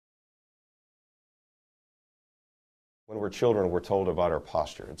When we're children, we're told about our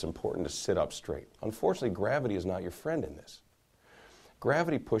posture. It's important to sit up straight. Unfortunately, gravity is not your friend in this.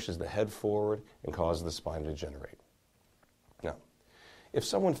 Gravity pushes the head forward and causes the spine to degenerate. Now, if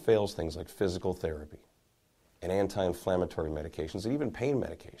someone fails things like physical therapy and anti-inflammatory medications and even pain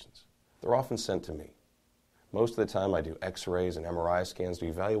medications, they're often sent to me. Most of the time I do x-rays and MRI scans to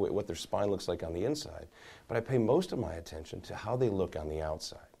evaluate what their spine looks like on the inside, but I pay most of my attention to how they look on the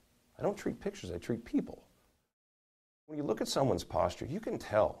outside. I don't treat pictures, I treat people. When you look at someone's posture, you can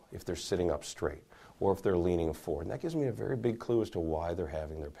tell if they're sitting up straight or if they're leaning forward, and that gives me a very big clue as to why they're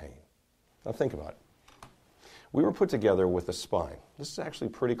having their pain. Now think about it. We were put together with a spine. This is actually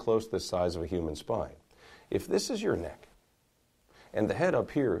pretty close to the size of a human spine. If this is your neck, and the head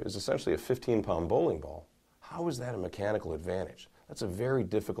up here is essentially a 15-pound bowling ball, how is that a mechanical advantage? That's a very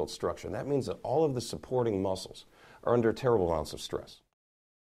difficult structure, and that means that all of the supporting muscles are under terrible amounts of stress.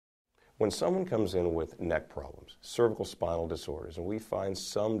 When someone comes in with neck problems, cervical spinal disorders, and we find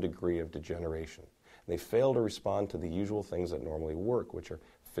some degree of degeneration, they fail to respond to the usual things that normally work, which are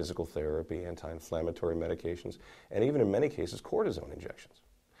physical therapy, anti-inflammatory medications, and even in many cases, cortisone injections.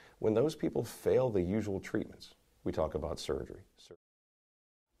 When those people fail the usual treatments, we talk about surgery.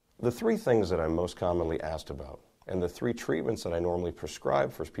 The three things that I'm most commonly asked about, and the three treatments that I normally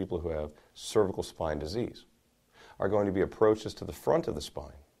prescribe for people who have cervical spine disease, are going to be approaches to the front of the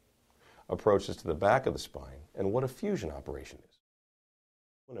spine, approaches to the back of the spine, and what a fusion operation is.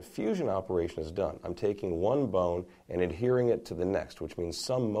 When a fusion operation is done, I'm taking one bone and adhering it to the next, which means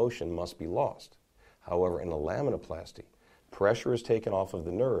some motion must be lost. However, in a laminoplasty, pressure is taken off of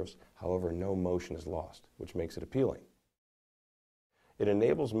the nerves, however, no motion is lost, which makes it appealing. It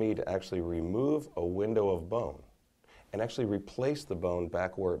enables me to actually remove a window of bone and actually replace the bone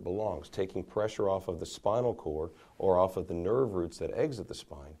back where it belongs, taking pressure off of the spinal cord or off of the nerve roots that exit the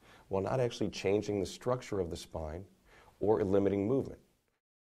spine, while not actually changing the structure of the spine or limiting movement.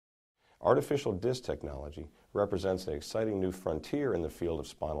 Artificial disc technology represents an exciting new frontier in the field of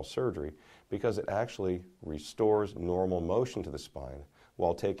spinal surgery because it actually restores normal motion to the spine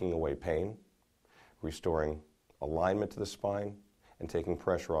while taking away pain, restoring alignment to the spine, and taking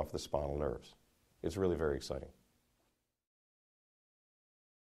pressure off the spinal nerves. It's really very exciting.